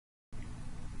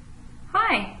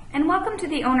and welcome to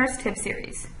the Owner's Tip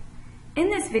series. In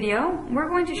this video, we're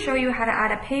going to show you how to add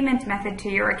a payment method to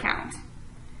your account.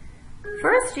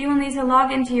 First, you will need to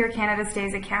log into your Canada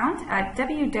Stays account at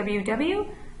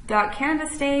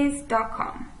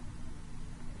www.canadastays.com.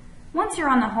 Once you're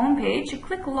on the home page,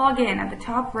 click Login at the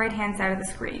top right-hand side of the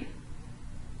screen.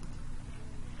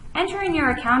 Enter in your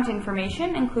account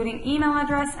information, including email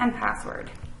address and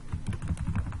password.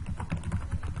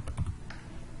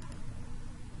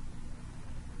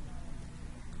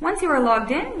 Once you are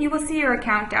logged in, you will see your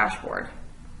account dashboard.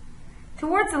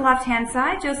 Towards the left-hand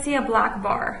side, you'll see a black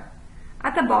bar.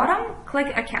 At the bottom, click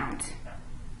Account.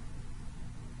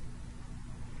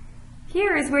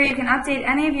 Here is where you can update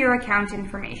any of your account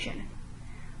information.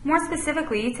 More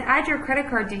specifically, to add your credit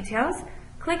card details,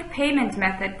 click Payment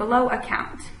Method below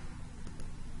Account.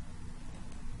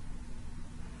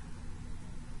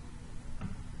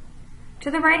 To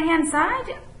the right-hand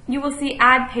side, you will see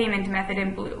Add Payment Method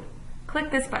in blue. Click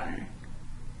this button.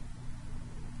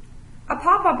 A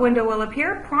pop-up window will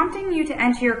appear prompting you to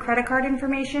enter your credit card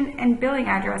information and billing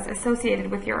address associated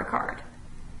with your card.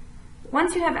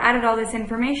 Once you have added all this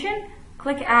information,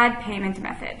 click Add Payment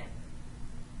Method.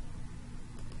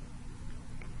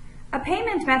 A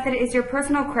payment method is your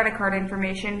personal credit card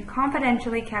information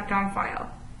confidentially kept on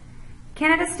file.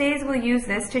 Canada Stays will use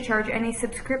this to charge any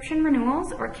subscription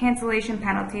renewals or cancellation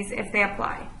penalties if they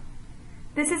apply.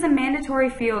 This is a mandatory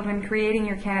field when creating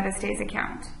your Canada Stays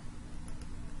account.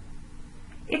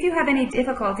 If you have any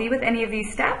difficulty with any of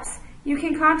these steps, you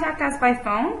can contact us by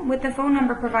phone with the phone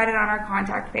number provided on our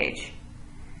contact page,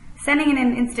 sending in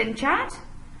an instant chat,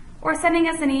 or sending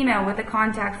us an email with the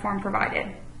contact form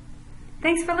provided.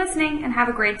 Thanks for listening and have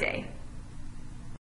a great day.